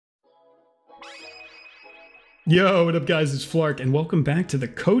Yo, what up guys, it's Flark, and welcome back to the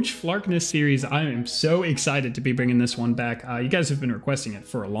Coach Flarkness series. I am so excited to be bringing this one back. You guys have been requesting it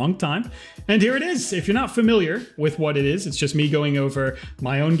for a long time, and here it is. If you're not familiar with what it is, it's just me going over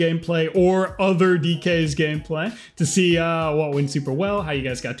my own gameplay or other DK's gameplay to see what went super well, how you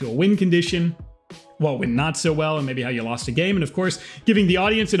guys got to a win condition, what went not so well, and maybe how you lost a game, and of course, giving the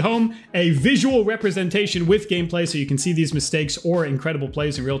audience at home a visual representation with gameplay so you can see these mistakes or incredible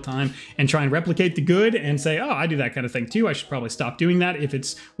plays in real time and try and replicate the good and say, oh, I do that kind of thing too. I should probably stop doing that if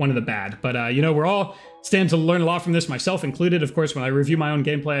it's one of the bad. But, you know, we're all stand to learn a lot from this, myself included. Of course, when I review my own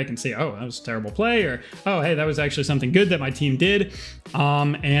gameplay, I can say, oh, that was a terrible play, or, oh, hey, that was actually something good that my team did,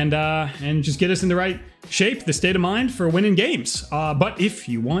 and just get us in the right shape, the state of mind for winning games. But if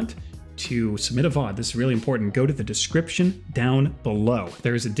you want to submit a VOD, this is really important, go to the description down below.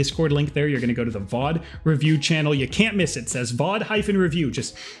 There is a Discord link there. You're going to go to the VOD review channel. You can't miss it. It says VOD-review.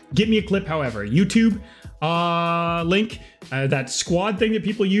 Just get me a clip, however. YouTube link, that squad thing that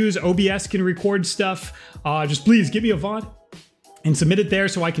people use, OBS can record stuff. Just please give me a VOD and submit it there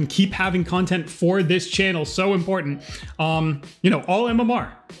so I can keep having content for this channel. So important. You know, all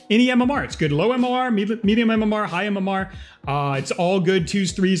MMR. Any MMR, it's good. Low MMR, medium MMR, high MMR. It's all good.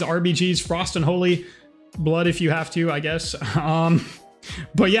 2s, 3s, RBGs, Frost and Holy Blood if you have to, I guess.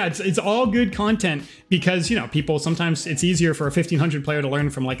 But yeah, it's all good content because, you know, people sometimes it's easier for a 1500 player to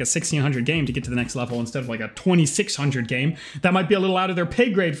learn from like a 1600 game to get to the next level instead of like a 2600 game. That might be a little out of their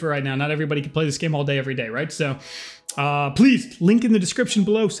pay grade for right now. Not everybody can play this game all day, every day, right? So please, link in the description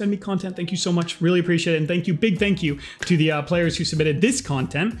below. Send me content. Thank you so much. Really appreciate it. And thank you, big thank you to the players who submitted this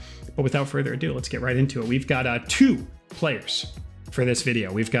content. But without further ado, let's get right into it. We've got 2 players for this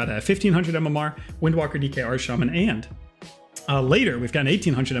video. We've got a 1500 MMR, Windwalker DK Rsham, and later we've got an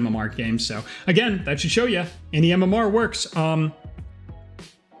 1800 MMR game. So again, that should show you any MMR works.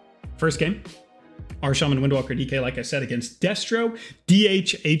 First game, Rsham and Windwalker DK, like I said, against Destro,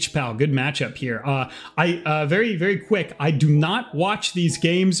 DH, HPAL. Good matchup here. Very, very quick. I do not watch these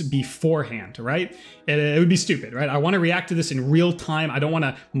games beforehand, right? It would be stupid, right? I want to react to this in real time. I don't want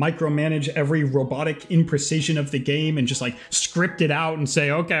to micromanage every robotic imprecision of the game and just like script it out and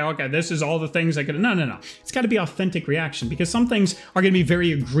say, okay, this is all the things I could. No. It's got to be authentic reaction because some things are going to be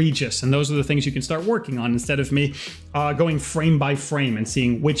very egregious, and those are the things you can start working on instead of me going frame by frame and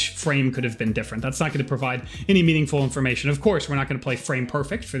seeing which frame could have been different. That's not going to provide any meaningful information. Of course, we're not going to play frame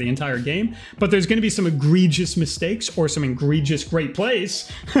perfect for the entire game, but there's going to be some egregious mistakes or some egregious great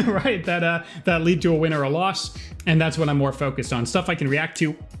plays, right? That lead to a win or a loss, and that's what I'm more focused on. Stuff I can react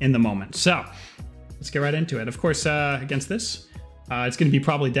to in the moment. So let's get right into it. Of course, against this, it's going to be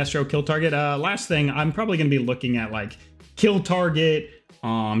probably Destro kill target. Last thing, I'm probably going to be looking at like kill target,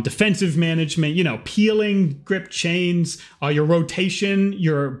 defensive management, you know, peeling grip chains, your rotation,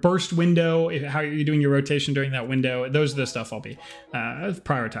 your burst window, how you're doing your rotation during that window. Those are the stuff I'll be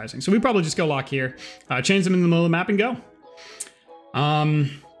prioritizing. So we probably just go lock here, change them in the middle of the map and go.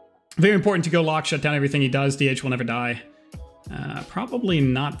 Very important to go lock, shut down everything he does. DH will never die. Probably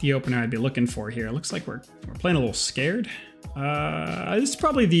not the opener I'd be looking for here. It looks like we're playing a little scared. This is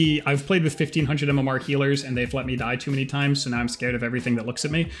probably I've played with 1500 MMR healers and they've let me die too many times, so now I'm scared of everything that looks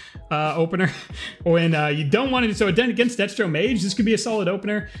at me. Opener. When you don't want to, so against Destro Mage, this could be a solid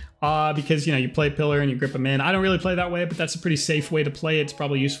opener because, you know, you play Pillar and you grip him in. I don't really play that way, but that's a pretty safe way to play it. It's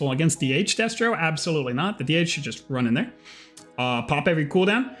probably useful. Against DH Destro, absolutely not. The DH should just run in there. Pop every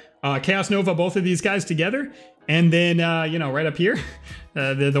cooldown. Chaos Nova, both of these guys together. And then, you know, right up here,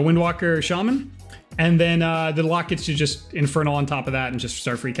 the Windwalker Shaman. And then the lock gets you just Infernal on top of that and just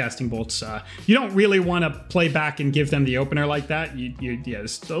start free casting bolts. You don't really want to play back and give them the opener like that. Yeah,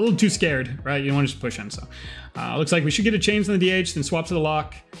 it's a little too scared, right? You don't want to just push in. So looks like we should get a change on the DH, then swap to the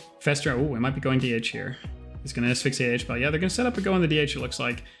lock. Fester, oh, we might be going DH here. He's going to asphyxiate HPAL. Yeah, they're going to set up a go on the DH, it looks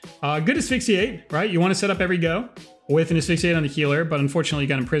like. Good asphyxiate, right? You want to set up every go with an asphyxiate on the healer, but unfortunately you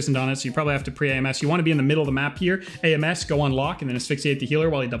got imprisoned on it, so you probably have to pre-AMS. You want to be in the middle of the map here. AMS, go on lock, and then asphyxiate the healer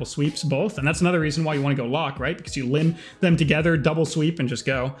while he double sweeps both. And that's another reason why you want to go lock, right? Because you limb them together, double sweep, and just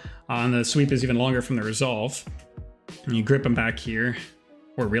go. And the sweep is even longer from the resolve. And you grip them back here.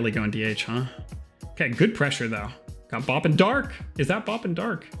 We're really going DH, huh? Okay, good pressure, though. Got Bop and Dark. Is that Bop and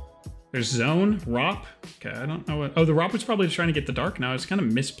Dark? There's Zone, Rop. Okay, I don't know what. Oh, the Rop was probably trying to get the Dark. Now it's kind of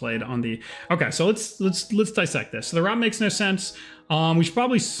misplayed on the. Okay, so let's dissect this. So the Rop makes no sense. We should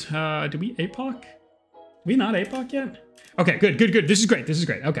probably. Did we APOC? We not APOC yet? Okay, good. This is great.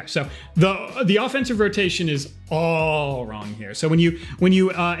 Okay, so the offensive rotation is all wrong here. So when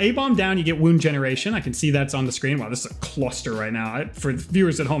you A-bomb down, you get wound generation. I can see that's on the screen. Wow, this is a cluster right now. For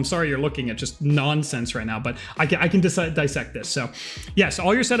viewers at home, sorry you're looking at just nonsense right now, but I can dissect this. So yes,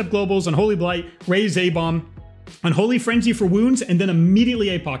 all your setup globals, Unholy Blight, raise A-bomb, Unholy Frenzy for wounds, and then immediately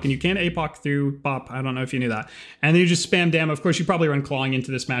APOC, and you can APOC through Bop. I don't know if you knew that. And then you just spam dam. Of course, you probably run Clawing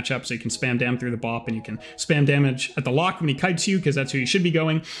into this matchup, so you can spam dam through the Bop, and you can spam damage at the lock when he kites you, because that's who you should be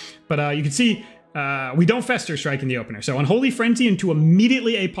going. But you can see we don't Fester Strike in the opener. So Unholy Frenzy into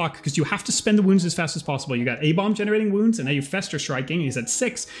immediately APOC, because you have to spend the wounds as fast as possible. You got A-Bomb generating wounds, and now you Fester Striking. He's at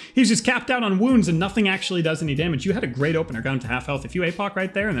 6. He's just capped out on wounds, and nothing actually does any damage. You had a great opener, got him to half health. If you APOC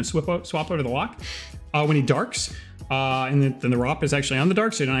right there, and then swap over to the lock, when he darks, and then the ROP is actually on the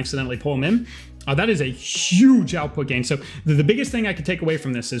dark, so you don't accidentally pull him in. That is a huge output gain. So the biggest thing I could take away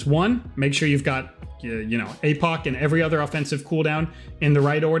from this is, one, make sure you've got, you know, APOC and every other offensive cooldown in the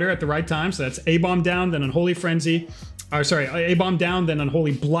right order at the right time. So that's A-Bomb down, then Unholy Frenzy. Sorry, A-Bomb down, then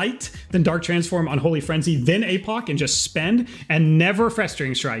Unholy Blight, then Dark Transform, Unholy Frenzy, then APOC, and just spend, and never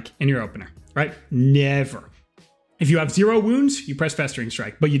Festering Strike in your opener, right? Never. If you have 0 wounds, you press Festering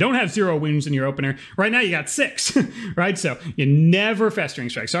Strike, but you don't have 0 wounds in your opener. Right now you got 6, right? So you never Festering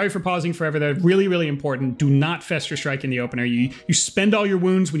Strike. Sorry for pausing forever. They're really, really important. Do not Fester Strike in the opener. You spend all your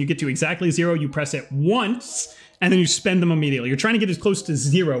wounds. When you get to exactly 0, you press it once, and then you spend them immediately. You're trying to get as close to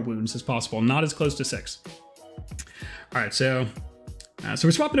 0 wounds as possible, not as close to 6. All right, so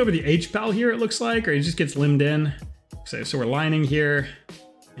we're swapping over the H-Pal here, it looks like, or he just gets limbed in. So we're lining here.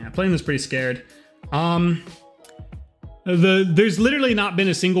 Yeah, playing this pretty scared. There's literally not been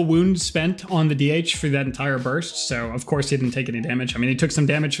a single wound spent on the DH for that entire burst, so of course he didn't take any damage. I mean, he took some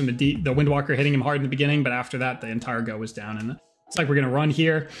damage from the Windwalker hitting him hard in the beginning, but after that, the entire go was down, and it's like we're gonna run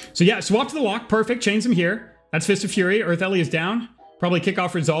here. So yeah, swap to the lock, perfect, chains him here. That's Fist of Fury, Earth Ellie is down. Probably kick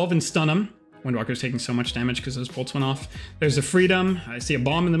off Resolve and stun him. Windwalker's taking so much damage because those bolts went off. There's a Freedom. I see a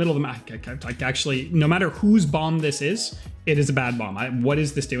bomb in the middle of the map. Like, actually, no matter whose bomb this is, it is a bad bomb. What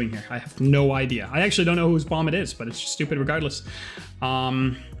is this doing here? I have no idea. I actually don't know whose bomb it is, but it's just stupid regardless.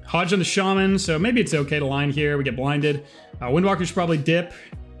 Hodge on the Shaman, so maybe it's okay to line here. We get blinded. Windwalker should probably dip.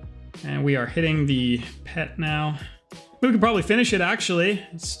 And we are hitting the pet now. We could probably finish it, actually.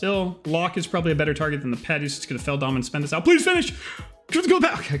 Still, Lock is probably a better target than the pet. He's just going to Fell Dom and spend this out. Please finish! Let's go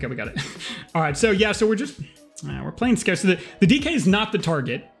back. Okay, we got it. All right, so yeah, so we're just, we're playing scarce. So the DK is not the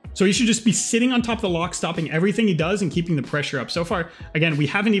target, so he should just be sitting on top of the lock, stopping everything he does and keeping the pressure up. So far, again, we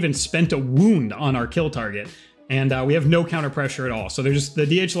haven't even spent a wound on our kill target, and we have no counter pressure at all. So they're just, the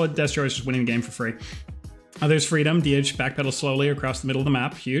DH Destroyer is just winning the game for free. There's Freedom. DH backpedal slowly across the middle of the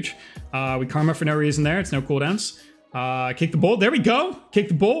map. Huge. We Karma for no reason there. It's no cooldowns. Kick the bolt. There we go. Kick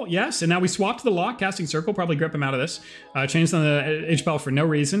the bolt. Yes. And now we swap to the lock. Casting Circle. Probably grip him out of this. Chains on the H-Bell for no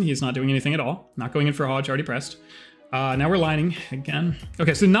reason. He's not doing anything at all. Not going in for Hodge. Already pressed. Now we're lining again.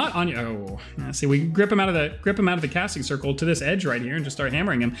 Okay, so not on you. Oh, see, we grip him out of the Casting Circle to this edge right here and just start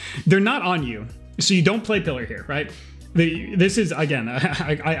hammering him. They're not on you, so you don't play Pillar here, right? This is, again,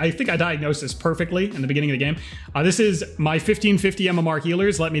 I think I diagnosed this perfectly in the beginning of the game. This is my 1550 MMR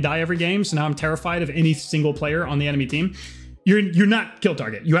healers let me die every game, so now I'm terrified of any single player on the enemy team. You're not kill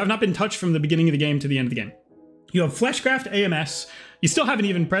target. You have not been touched from the beginning of the game to the end of the game. You have Fleshcraft AMS. You still haven't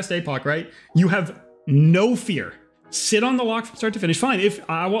even pressed APOC, right? You have no fear. Sit on the lock from start to finish. Fine. If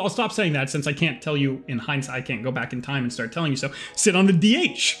I'll stop saying that, since I can't tell you in hindsight. I can't go back in time and start telling you so. Sit on the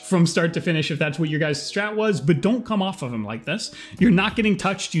DH from start to finish if that's what your guys' strat was, but don't come off of him like this. You're not getting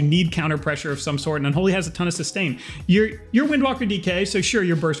touched. You need counter pressure of some sort, and Unholy has a ton of sustain. You're Windwalker DK, so sure,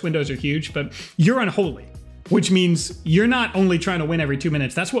 your burst windows are huge, but you're Unholy, which means you're not only trying to win every 2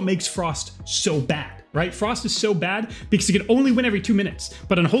 minutes. That's what makes Frost so bad. Right? Frost is so bad because he can only win every 2 minutes,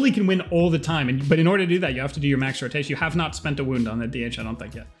 but Unholy can win all the time. But in order to do that, you have to do your max rotation. You have not spent a wound on the DH, I don't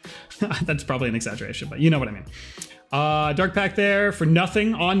think yet. That's probably an exaggeration, but you know what I mean. Dark Pack there for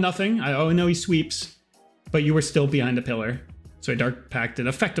nothing, on nothing. Oh no, he sweeps, but you were still behind a pillar. So a Dark Pack did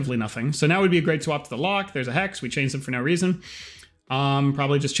effectively nothing. So now would be a great swap to the lock. There's a Hex. We changed them for no reason.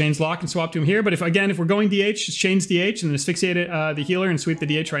 Probably just chains lock and swap to him here. But if we're going DH, just chains DH and then asphyxiate the healer and sweep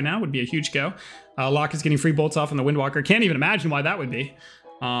the DH right now would be a huge go. Lock is getting free bolts off on the Windwalker. Can't even imagine why that would be.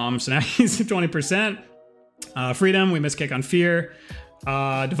 So now he's at 20%. Freedom, we miss kick on Fear.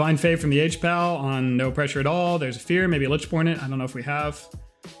 Divine Fave from the H-Pal on no pressure at all. There's a Fear, maybe a Lichborn it. I don't know if we have.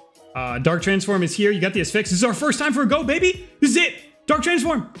 Dark Transform is here. You got the Asphyx. This is our first time for a go, baby. This is it. Dark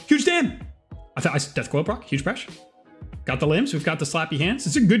Transform. Huge damn. Death Coil proc. Huge pressure. Got the limbs, we've got the slappy hands.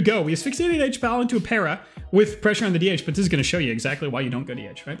 It's a good go. We asphyxiated H-Pal into a para with pressure on the DH, but this is going to show you exactly why you don't go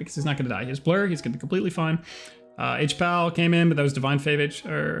DH, right? Because he's not going to die. He has Blur, he's going to be completely fine. H-Pal came in, but that was Divine Fave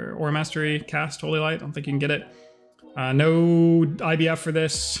or Aura Mastery, cast, Holy Light. I don't think you can get it. No IBF for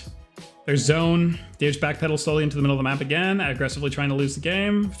this. There's Zone. DH backpedal slowly into the middle of the map again, aggressively trying to lose the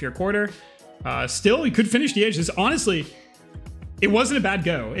game. Fear Quarter. Still, we could finish DH. This honestly... It wasn't a bad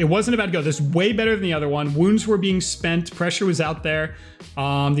go. It wasn't a bad go. This is way better than the other one. Wounds were being spent. Pressure was out there.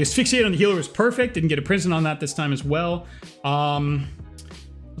 The asphyxiate on the healer was perfect. Didn't get a prison on that this time as well.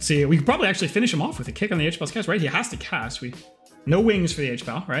 Let's see. We could probably actually finish him off with a kick on the H-Pal's cast, right? He has to cast. No wings for the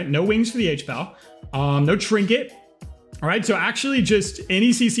H-Pal, right? No wings for the H-Pal. No trinket. All right, so actually just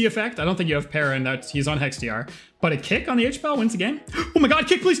any CC effect. I don't think you have para and that he's on Hex DR. But a kick on the H-Pal wins the game. Oh my god,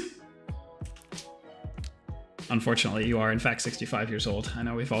 kick please! Unfortunately, you are in fact 65 years old. I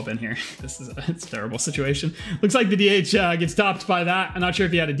know we've all been here. It's a terrible situation. Looks like the DH gets topped by that. I'm not sure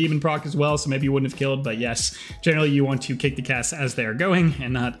if he had a demon proc as well, so maybe you wouldn't have killed, but yes, generally you want to kick the cast as they are going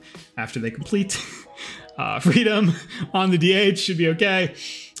and not after they complete. Freedom on the DH should be okay.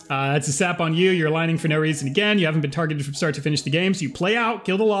 That's a sap on you. You're aligning for no reason again. You haven't been targeted from start to finish the game, so you play out,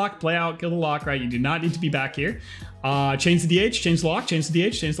 kill the lock, play out, kill the lock, right? You do not need to be back here. Change the DH, change the lock, change the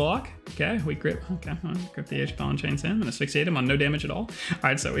DH, change the lock. Okay, we grip. Okay, grip the H-Pal and chains him and asphyxiate him on no damage at all. All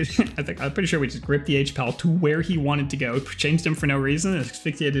right, so I'm pretty sure we just gripped the H-Pal to where he wanted to go, changed him for no reason, and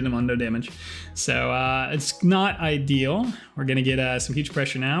asphyxiated him on no damage. So it's not ideal. We're gonna get some huge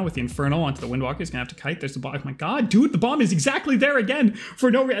pressure now with the Infernal onto the Windwalker. He's gonna have to kite. There's the bomb. Oh my god, dude, the bomb is exactly there again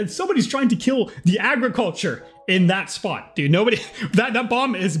for no reason. Somebody's trying to kill the agriculture in that spot, dude. Nobody, that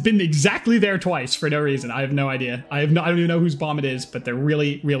bomb has been exactly there twice for no reason. I have no idea. I don't even know whose bomb it is, but they're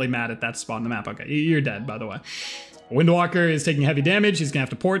really, really mad at that spot on the map. Okay, you're dead, by the way. Windwalker is taking heavy damage. He's gonna have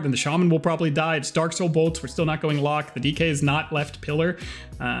to port, then the Shaman will probably die. It's Dark Soul Bolts. We're still not going lock. The DK is not left pillar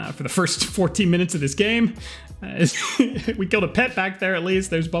for the first 14 minutes of this game. We killed a pet back there at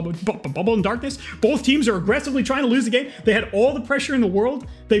least. There's Bubble and Darkness. Both teams are aggressively trying to lose the game. They had all the pressure in the world.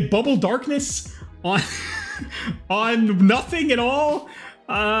 They Bubble Darkness on, on nothing at all.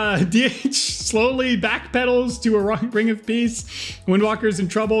 DH slowly backpedals to a Ring of Peace. Windwalker's in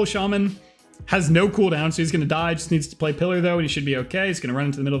trouble. Shaman has no cooldown, so he's going to die. Just needs to play pillar, though, and he should be okay. He's going to run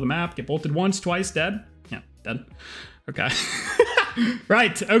into the middle of the map, get bolted once, twice, dead. Yeah, dead. Okay.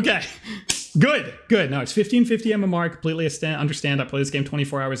 Right, okay. Good, good. No, it's 1550 MMR. I completely understand. I play this game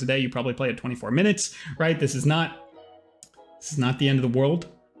 24 hours a day. You probably play it 24 minutes, right? This is not the end of the world.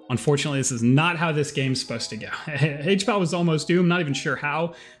 Unfortunately, this is not how this game's supposed to go. H-Pal was almost doomed, not even sure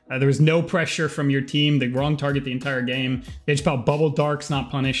how. There was no pressure from your team. The wrong target the entire game. H-Pal Bubble Dark's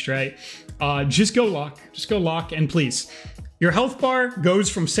not punished, right? Just go lock, and please. Your health bar goes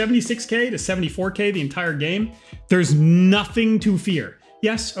from 76k to 74k the entire game. There's nothing to fear.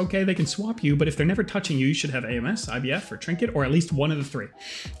 Yes, okay, they can swap you, but if they're never touching you, you should have AMS, IBF, or Trinket, or at least one of the three.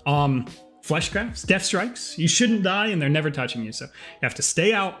 Fleshcrafts, Death Strikes, you shouldn't die and they're never touching you, so you have to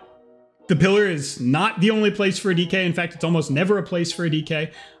stay out. The pillar is not the only place for a DK. In fact, it's almost never a place for a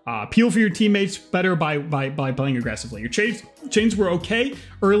DK. Peel for your teammates better by playing aggressively. Your chains were okay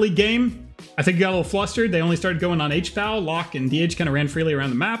early game. I think you got a little flustered. They only started going on H-Pal. Lock and DH kind of ran freely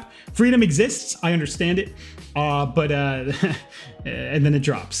around the map. Freedom exists. I understand it. And then it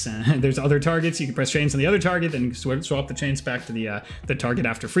drops. There's other targets. You can press chains on the other target, then swap the chains back to the target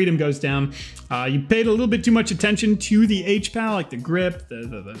after freedom goes down. You paid a little bit too much attention to the H-Pal, like the grip,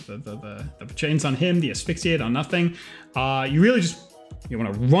 the chains on him, the asphyxiate on nothing. You really just, you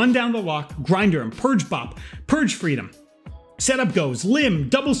want to run down the lock, grinder him, purge bop, purge freedom. Setup goes, limb,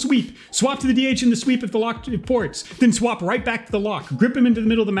 double sweep, swap to the DH in the sweep if the lock ports, then swap right back to the lock, grip him into the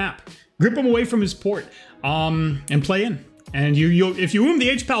middle of the map, grip him away from his port, and play in. And if you the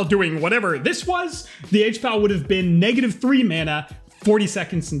H-Pal doing whatever this was, the H-Pal would have been -3 mana 40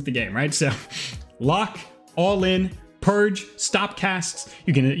 seconds into the game, right? So lock, all in, purge, stop casts.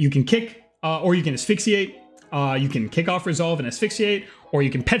 You can kick or you can asphyxiate. You can kick off resolve and asphyxiate, or you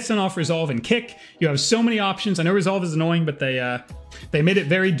can pet stun off resolve and kick. You have so many options. I know resolve is annoying, but they made it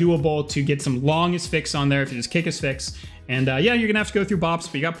very doable to get some long asphyx on there if you just kick asphyx. And yeah, you're gonna have to go through bops,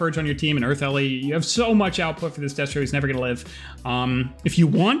 but you got Purge on your team and Earth Ellie. You have so much output for this Destro, he's never gonna live. If you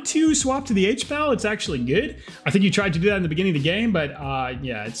want to swap to the H-Pal, it's actually good. I think you tried to do that in the beginning of the game, but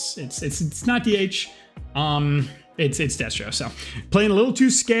yeah, it's not DH. It's Destro. So playing a little too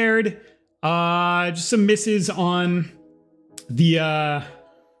scared. Just some misses on the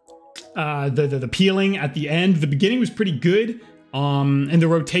peeling at the end. The beginning was pretty good. And the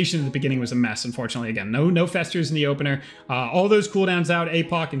rotation at the beginning was a mess, unfortunately. Again, no festers in the opener. All those cooldowns out,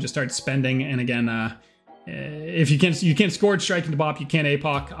 APOC, and just start spending. And again, if you can't Scourge Strike into Bop, you can't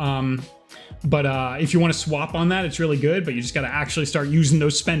APOC. But if you want to swap on that, it's really good, but you just got to actually start using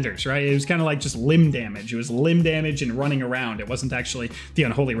those spenders, right? It was kind of like just limb damage. It was limb damage and running around. It wasn't actually the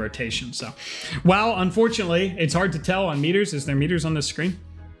unholy rotation. So, well, unfortunately, it's hard to tell on meters. Is there meters on the screen?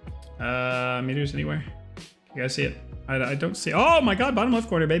 Meters anywhere? You guys see it? I don't see. Oh my god, bottom left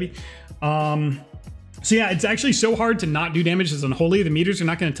corner, baby. So yeah, it's actually so hard to not do damage as Unholy. The meters are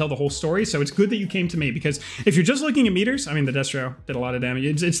not going to tell the whole story, so it's good that you came to me, because if you're just looking at meters, I mean, the Destro did a lot of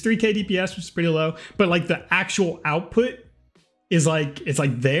damage. It's 3k DPS, which is pretty low, but like the actual output is like, it's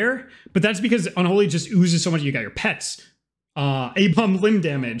like there, but that's because Unholy just oozes so much. You got your pets, A-bomb limb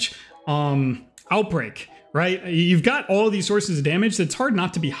damage, outbreak, right? You've got all of these sources of damage that's hard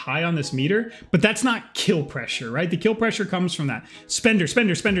not to be high on this meter, but that's not kill pressure, right? The kill pressure comes from that spender,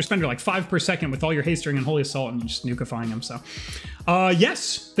 like 5 per second with all your haste during Unholy Assault and just nukifying them. So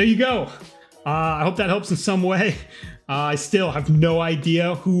yes, there you go. I hope that helps in some way. I still have no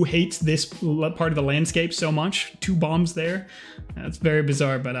idea who hates this part of the landscape so much. 2 bombs there. That's very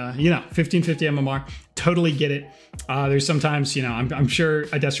bizarre, but you know, 1550 MMR, totally get it. There's sometimes, you know, I'm sure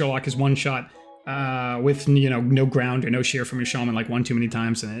a Destro lock is one shot with, you know, no ground or no shear from your shaman like one too many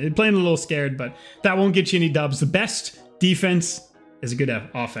times, and it playing a little scared, but that won't get you any dubs. The best defense is a good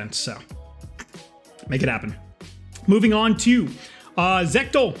offense, so make it happen. Moving on to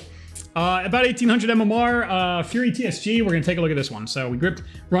Zectol. About 1800 MMR, Fury TSG. We're gonna take a look at this one. So we grip,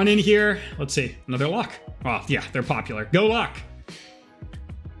 run in here. Let's see, another lock. Oh yeah, they're popular. Go lock.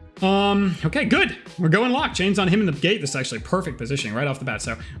 Okay, good. We're going lock. Chains on him in the gate. This is actually perfect positioning right off the bat.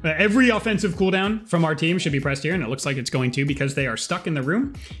 So every offensive cooldown from our team should be pressed here, and it looks like it's going to, because they are stuck in the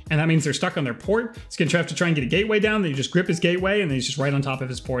room, and that means they're stuck on their port. He's gonna have to try and get a gateway down. Then you just grip his gateway, and then he's just right on top of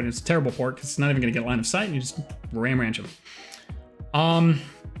his port. And it's a terrible port because it's not even gonna get line of sight, and you just ram ranch him.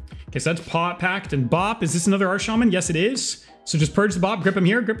 Okay, so that's pot packed and bop. Is this another Rsham? Yes, it is. So just purge the bop, grip him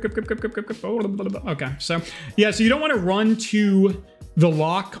here, grip. Okay, so yeah, so you don't want to run to the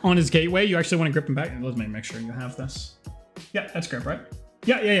lock on his gateway. You actually want to grip him back. Let me make sure you have this. Yeah, that's grip, right?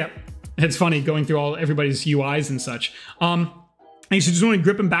 Yeah. It's funny going through everybody's UIs and such. And you just want to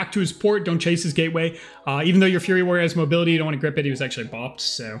grip him back to his port. Don't chase his gateway. Even though your Fury Warrior has mobility, you don't want to grip it. He was actually bopped,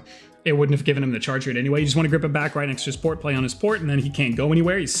 so it wouldn't have given him the charge rate anyway. You just want to grip him back right next to his port, play on his port, and then he can't go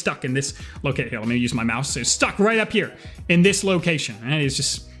anywhere. He's stuck in this location. Here, let me use my mouse. So he's stuck right up here in this location. And he's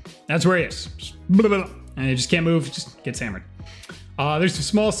just, that's where he is. Just blah, blah, blah. And he just can't move, just gets hammered. There's a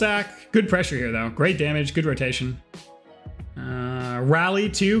small sack. Good pressure here, though. Great damage, good rotation. Rally,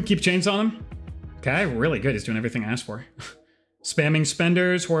 too. Keep chains on him. Okay, really good. He's doing everything I asked for. Spamming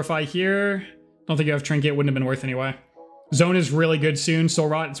spenders. Horrify here. Don't think you have Trinket. Wouldn't have been worth anyway. Zone is really good soon. Soul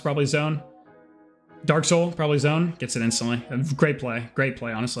Rot, it's probably zone. Dark Soul, probably zone. Gets it instantly. Great play,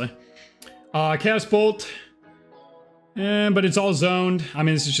 honestly. Chaos Bolt. But it's all zoned. I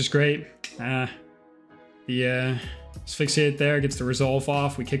mean, this is just great. Asphyxiate there, gets the resolve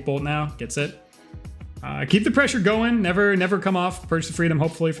off. We kick Bolt now, gets it. Keep the pressure going, never come off. Purge the freedom,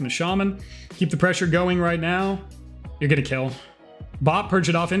 hopefully, from the Shaman. Keep the pressure going right now. You're gonna kill. Bop, purge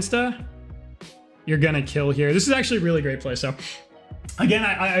it off insta. You're gonna kill here. This is actually a really great play. So again,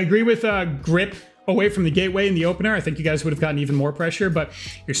 I agree with grip away from the gateway in the opener. I think you guys would have gotten even more pressure, but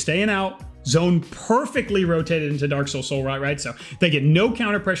you're staying out. Zone perfectly rotated into Dark Soul Rot, right? So they get no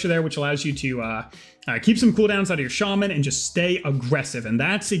counter pressure there, which allows you to keep some cooldowns out of your Shaman and just stay aggressive. And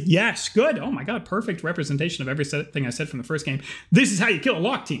that's it. Yes, good. Oh my God, perfect representation of everything I said from the first game. This is how you kill a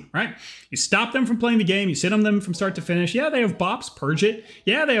lock team, right? You stop them from playing the game. You sit on them from start to finish. Yeah, they have bops, purge it.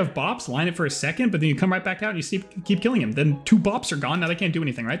 Yeah, they have bops, line it for a second, but then you come right back out and you keep killing them. Then 2 bops are gone. Now they can't do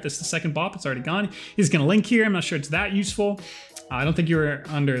anything, right? This is the second bop. It's already gone. He's going to link here. I'm not sure it's that useful. I don't think you were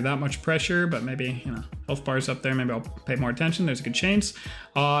under that much pressure, but maybe, you know, health bars up there. Maybe I'll pay more attention. There's a good chains.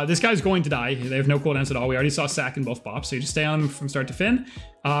 This guy's going to die. They have no cooldowns at all. We already saw sack in both bops, so you just stay on them from start to fin.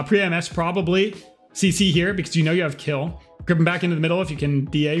 Pre-MS probably CC here because you know you have kill. Grip him back into the middle if you can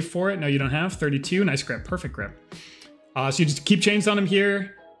DA for it. No, you don't have. 32. Nice grip. Perfect grip. So you just keep chains on him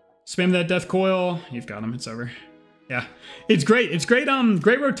here. Spam that death coil. You've got him. It's over. Yeah. It's great. It's great.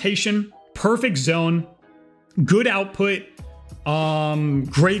 Great rotation. Perfect zone. Good output.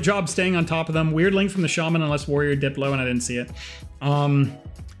 Great job staying on top of them. Weird link from the Shaman unless Warrior dipped low and I didn't see it.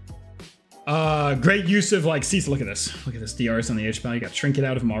 Great use of like CC. Look at this. Look at this DRs on the HP. You got Trinket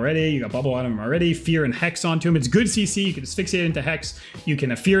out of him already. You got Bubble out of him already. Fear and Hex onto him. It's good CC. You can asphyxiate into Hex. You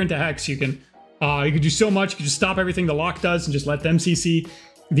can Fear into Hex. You can do so much. You can just stop everything the Lock does and just let them CC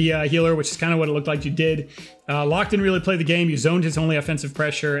the healer, which is kind of what it looked like you did. Lock didn't really play the game. You zoned his only offensive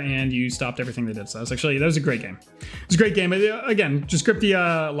pressure and you stopped everything they did. So that was a great game. It was a great game. Again, just grip the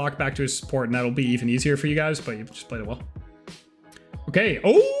Lock back to his support and that'll be even easier for you guys, but you just played it well. Okay.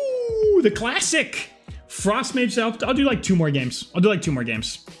 Oh, the classic Frost Mage. I'll do like 2 more games.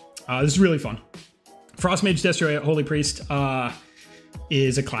 This is really fun. Frost Mage Destro Holy Priest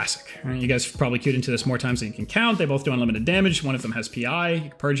is a classic. You guys have probably queued into this more times than you can count. They both do unlimited damage. One of them has PI. You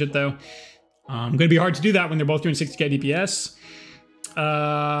can purge it though. Going to be hard to do that when they're both doing 60k DPS.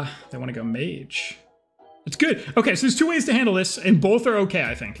 They want to go mage. It's good. Okay, so there's two ways to handle this, and both are okay,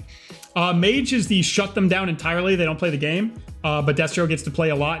 I think. Mage is the shut them down entirely. They don't play the game, but Destro gets to play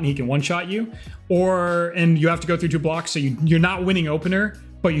a lot, and he can one-shot you. And you have to go through 2 blocks, so you're not winning opener,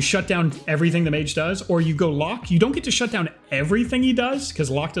 but you shut down everything the mage does. Or you go lock. You don't get to shut down everything he does, because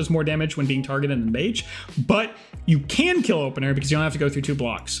lock does more damage when being targeted than mage. But you can kill opener, because you don't have to go through 2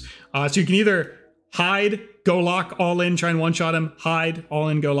 blocks. So you can either hide, go lock, all in, try and one-shot him, hide, all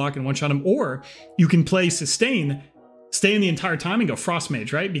in, go lock, and one-shot him. Or you can play sustain, stay in the entire time, and go Frost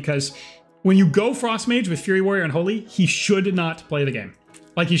Mage, right? Because when you go Frost Mage with Fury Warrior Unholy, he should not play the game.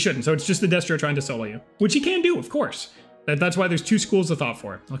 Like, he shouldn't. So it's just the Destro trying to solo you, which he can do, of course. That's why there's 2 schools of thought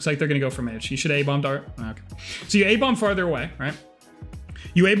for it. Looks like they're going to go for Mage. He should A-bomb dart. Okay. So you A-bomb farther away, right?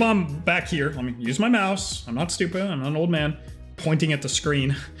 You A-bomb back here. Let me use my mouse. I'm not stupid. I'm not an old man pointing at the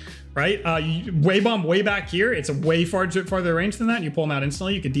screen. Right? You A-bomb way back here. It's a way farther range than that. And you pull them out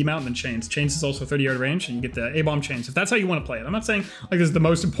instantly. You can demount and then chains. Chains is also 30-yard range, and you get the A-bomb chains. If that's how you want to play it. I'm not saying like this is the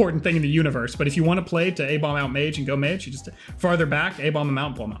most important thing in the universe, but if you want to play to A-bomb out mage and go mage, you just farther back, A-bomb them out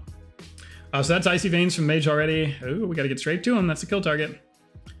and pull them out. So that's Icy Veins from mage already. Ooh, we got to get straight to him. That's a kill target.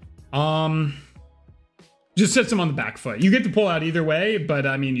 Just sets him on the back foot. You get to pull out either way, but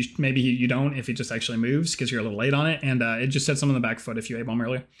I mean, maybe you don't if he just actually moves because you're a little late on it, and it just sets him on the back foot if you A-bomb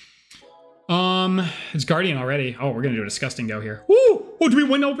earlier. It's Guardian already. Oh, we're gonna do a disgusting go here. Woo! Oh, do we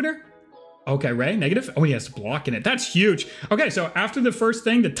win opener? Okay, Ray, negative. Oh, he has to block in it. That's huge. Okay, so after the first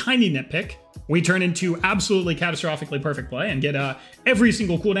thing, the tiny nitpick, we turn into absolutely catastrophically perfect play and get every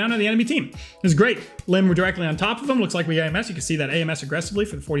single cooldown on the enemy team. This is great. Limb, we're directly on top of him. Looks like we AMS. You can see that AMS aggressively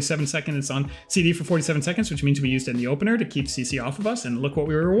for the 47 seconds. It's on CD for 47 seconds, which means we used it in the opener to keep CC off of us. And look what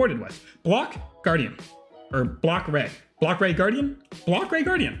we were rewarded with. Block, Guardian. Or block Ray. Block Ray, Guardian. Block Ray,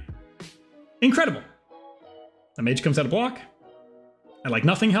 Guardian. Incredible. The mage comes out of block. At like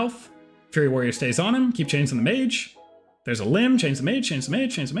nothing health. Fury Warrior stays on him. Keep chains on the mage. There's a limb. Chains the mage. Chains the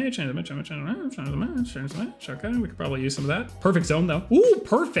mage. Chains the mage. Chains the mage. Chains the mage. Chains the mage. Chains the mage. Okay, we could probably use some of that. Perfect zone though. Ooh,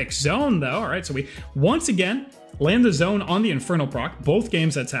 perfect zone though. All right, so we once again land the zone on the Infernal proc. Both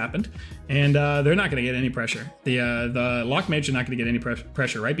games that's happened, and they're not going to get any pressure. The lock mage are not going to get any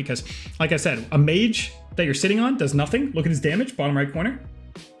pressure, right? Because, like I said, a mage that you're sitting on does nothing. Look at his damage, bottom right corner.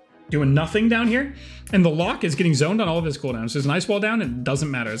 Doing nothing down here, and the lock is getting zoned on all of his cooldowns. There's an ice wall down, and it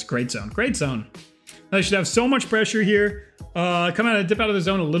doesn't matter. It's a great zone. Great zone. Now you should have so much pressure here. Come out, dip out of the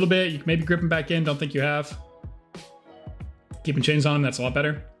zone a little bit. You can maybe grip him back in. Don't think you have. Keeping chains on him. That's a lot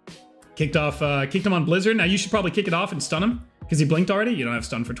better. Kicked him on Blizzard. Now you should probably kick it off and stun him because he blinked already. You don't have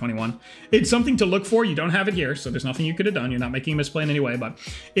stun for 21. It's something to look for. You don't have it here, so there's nothing you could have done. You're not making a misplay in any way. But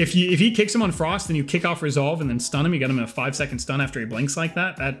if he kicks him on Frost, then you kick off Resolve and then stun him. You get him in a 5-second stun after he blinks like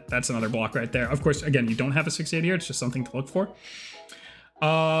that. That's another block right there. Of course, again, you don't have a 68 here. It's just something to look for.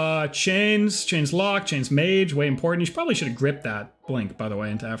 Chains lock, chains mage, way important. You probably should have gripped that blink, by the way,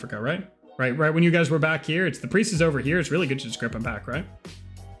 into Africa, right? Right when you guys were back here. It's the priest is over here. It's really good to just grip him back, right?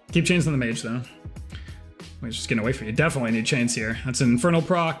 Keep chains on the mage, though. He's just getting away from you. Definitely need chains here. That's an Infernal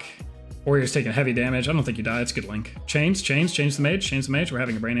proc. Warrior's taking heavy damage. I don't think you die. It's a good link. Chains the mage, chains the mage. We're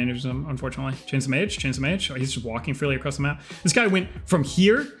having a brain aneurysm, unfortunately. Chains the mage. Oh, he's just walking freely across the map. This guy went from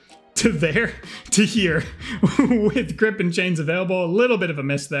here to there to here with grip and chains available. A little bit of a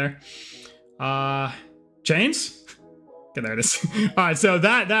miss there. Chains? Okay, there it is. All right, so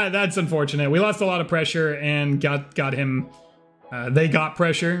that's unfortunate. We lost a lot of pressure and got him. They got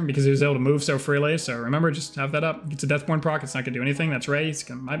pressure because he was able to move so freely. So remember, just have that up. It's a Deathborn proc. It's not going to do anything. That's Ray. He's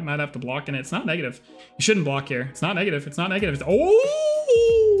might have to block in it. It's not negative. You shouldn't block here. It's not negative. It's not negative.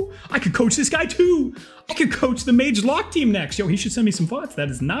 Oh, I could coach this guy too. I could coach the mage lock team next. Yo, he should send me some thoughts. That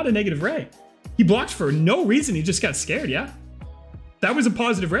is not a negative Ray. He blocked for no reason. He just got scared, yeah? That was a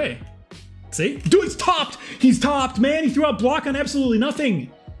positive Ray. See? Dude, he's topped. He's topped, man. He threw out block on absolutely nothing.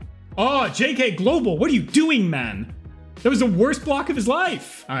 Oh, JK Global. What are you doing, man? That was the worst block of his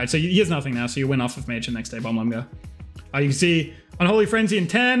life. All right, so he has nothing now, so you win off of mage the next day. Bomb let him go. You can see Unholy Frenzy in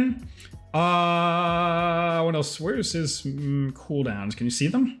 10. What else? Where's his cooldowns? Can you see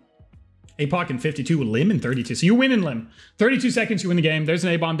them? APOC in 52, Limb in 32. So you win in Limb. 32 seconds, you win the game. There's an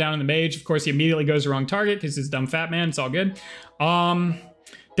A-bomb down in the mage. Of course, he immediately goes the wrong target because he's a dumb fat man. It's all good.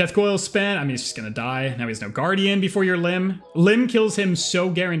 Death Coil spent. I mean, he's just going to die. Now he has no Guardian before your Limb. Limb kills him so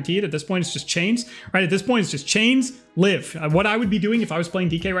guaranteed. At this point, it's just chains. Right? At this point, it's just chains, live. What I would be doing if I was playing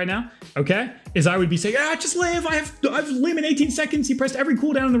DK right now, okay, is I would be saying, just live. I have Limb in 18 seconds. He pressed every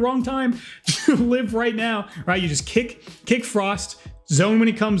cooldown in the wrong time. Live right now. Right? You just kick Frost, zone when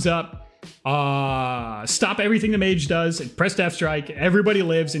he comes up, stop everything the mage does, press Death Strike, everybody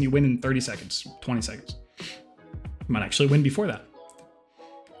lives, and you win in 30 seconds, 20 seconds. You might actually win before that.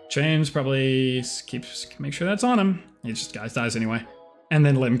 Chains probably make sure that's on him. He just dies anyway. And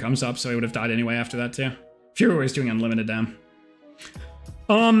then Limb comes up, so he would have died anyway after that too. Fury Warrior's doing unlimited dam.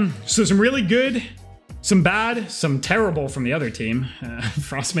 So some really good, some bad, some terrible from the other team.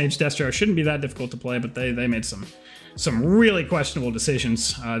 Frost Mage Destro shouldn't be that difficult to play, but they made some really questionable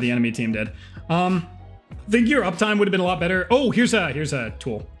decisions. The enemy team did. I think your uptime would have been a lot better. Oh, here's a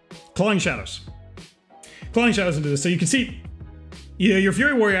tool. Clawing Shadows. Clawing Shadows into this, so you can see. Yeah, your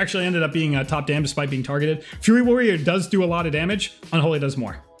Fury Warrior actually ended up being top dam despite being targeted. Fury Warrior does do a lot of damage. Unholy does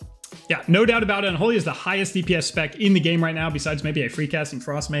more. Yeah, no doubt about it. Unholy is the highest DPS spec in the game right now, besides maybe a free casting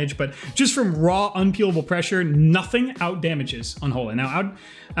Frost Mage. But just from raw, unpeelable pressure, nothing out damages Unholy. Now,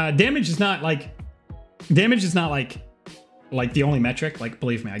 damage is not like the only metric. Like,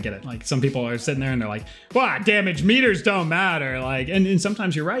 believe me, I get it. Like, some people are sitting there and they're like, "Well, damage meters don't matter." Like, and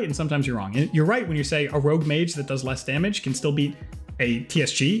sometimes you're right and sometimes you're wrong. And you're right when you say a rogue mage that does less damage can still beat a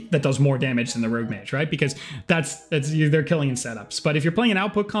TSG that does more damage than the rogue mage, right? Because they're killing in setups. But if you're playing an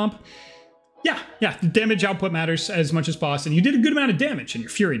output comp, yeah, the damage output matters as much as possible. And you did a good amount of damage, and your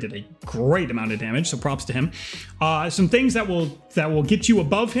Fury did a great amount of damage, so props to him. Some things that will get you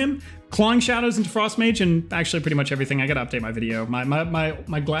above him: Clawing Shadows into Frost Mage, and actually pretty much everything. I gotta update my video.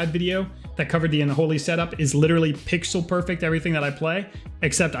 My Glad video that covered the Unholy setup is literally pixel perfect, everything that I play,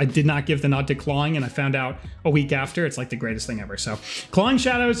 except I did not give the nod to Clawing, and I found out a week after it's like the greatest thing ever. So Clawing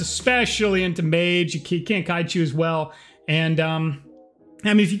Shadows, especially into Mage, you can't kite you as well. And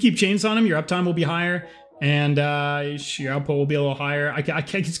I mean, if you keep chains on him, your uptime will be higher, and your output will be a little higher.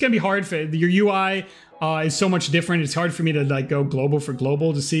 It's gonna be hard for your UI is so much different. It's hard for me to like go global for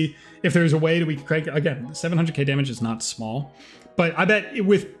global to see if there's a way that we can crank. Again, 700k damage is not small, but I bet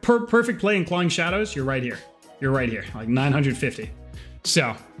with perfect play and Clawing Shadows, you're right here. You're right here, like 950.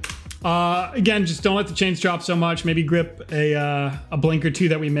 So again, just don't let the chains drop so much. Maybe grip a blink or two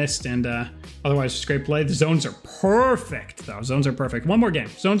that we missed, and otherwise just great play. The zones are perfect though. Zones are perfect. One more game.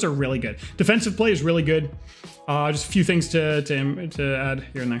 Zones are really good. Defensive play is really good. Just a few things to add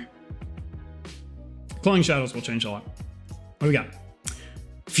here and there. Clawing Shadows will change a lot. What do we got?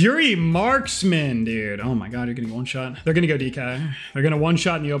 Fury Marksman, dude. Oh my god, you're gonna go one shot. They're gonna go DK. They're gonna one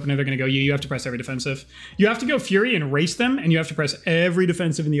shot in the opener. They're gonna go you. You have to press every defensive. You have to go Fury and race them, and you have to press every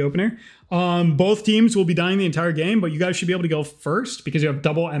defensive in the opener. Both teams will be dying the entire game, but you guys should be able to go first because you have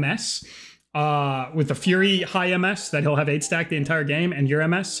double MS. With the Fury high MS, that he'll have 8 stack the entire game, and your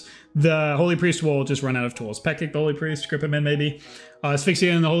MS, the Holy Priest will just run out of tools. Peck kick the Holy Priest, grip him in maybe.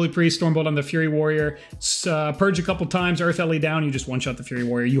 Asphyxiate on the Holy Priest, Stormbolt on the Fury Warrior, purge a couple times, Earth LE down, you just one-shot the Fury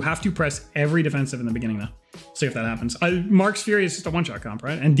Warrior. You have to press every defensive in the beginning though. See if that happens. Mark's Fury is just a one-shot comp,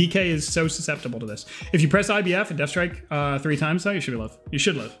 right? And DK is so susceptible to this. If you press IBF and Death Strike 3 times though, you should live. You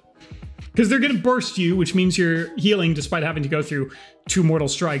should live. Because they're going to burst you, which means your healing, despite having to go through 2 mortal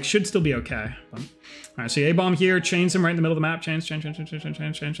strikes, should still be okay. All right, so A-bomb here, chains him right in the middle of the map. Chains. A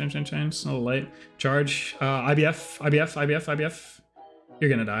little late. Charge. IBF. You're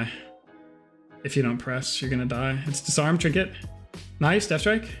going to die. If you don't press, you're going to die. It's disarm, trinket. Nice, Death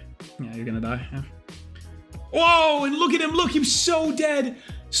Strike. Yeah, you're going to die. Yeah. Whoa, and look at him. Look, he was so dead.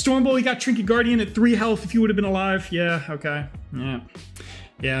 Stormbolt, he got Trinket Guardian at 3 health if he would have been alive. Yeah, okay.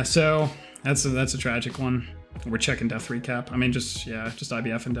 Yeah, so that's a tragic one. We're checking death recap. I mean, just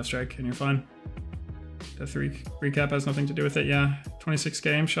IBF and Death Strike, and you're fine. Death recap has nothing to do with it. Yeah,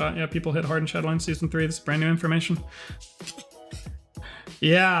 26k aim shot. Yeah, people hit hard in Shadowlands Season 3. This is brand new information.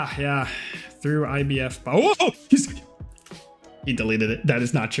 Yeah. Through IBF. Oh, he deleted it. That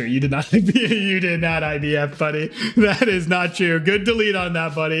is not true. You did not IBF, buddy. That is not true. Good delete on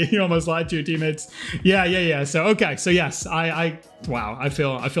that, buddy. You almost lied to your teammates. Yeah. So okay. So yes, wow. I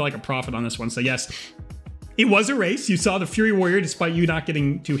feel like a prophet on this one. So yes, it was a race. You saw the Fury Warrior, despite you not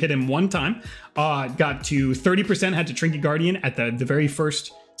getting to hit him one time, got to 30%, had to Trinket Guardian at the very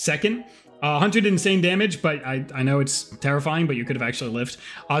first second. Hunter did insane damage, but I know it's terrifying, but you could have actually lived.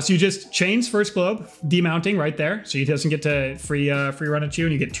 So you just chains first globe, demounting right there. So he doesn't get to free run at you,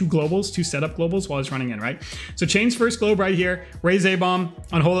 and you get 2 globals, 2 setup globals while he's running in, right? So chains first globe right here, raise A-bomb,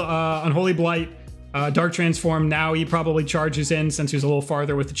 Unholy Blight, Dark Transform. Now he probably charges in since he was a little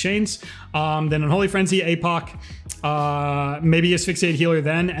farther with the chains. Then Unholy Frenzy, APOC, maybe Asphyxiate Healer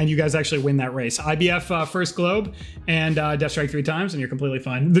then, and you guys actually win that race. IBF first globe and Death Strike 3 times, and you're completely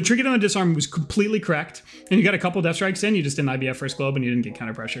fine. The trinket on the disarm was completely correct, and you got a couple Death Strikes in, you just didn't IBF first globe, and you didn't get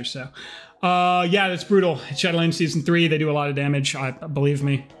counter pressure. So yeah, that's brutal. Shadowlands Season 3, they do a lot of damage. Believe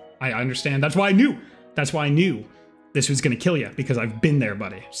me, I understand. That's why I knew this was gonna kill you, because I've been there,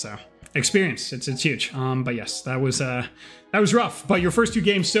 buddy. So experience. It's huge. But yes, that was rough. But your first 2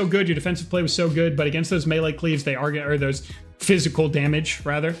 games so good. Your defensive play was so good. But against those melee cleaves, they are, or those physical damage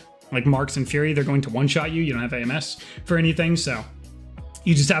rather, like Marks and Fury, they're going to one-shot you. You don't have AMS for anything, so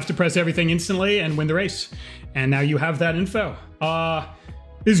you just have to press everything instantly and win the race. And now you have that info.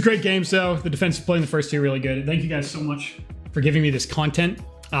 This is a great game, so the defensive play in the first 2 really good. Thank you guys so much for giving me this content.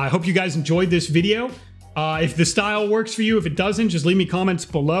 I hope you guys enjoyed this video. If the style works for you, if it doesn't, just leave me comments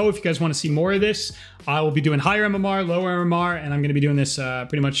below if you guys want to see more of this. I will be doing higher MMR, lower MMR, and I'm going to be doing this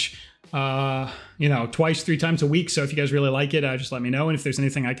pretty much you know, twice, 3 times a week. So if you guys really like it, just let me know. And if there's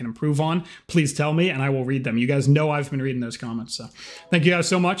anything I can improve on, please tell me and I will read them. You guys know I've been reading those comments. So thank you guys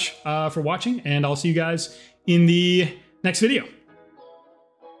so much for watching, and I'll see you guys in the next video.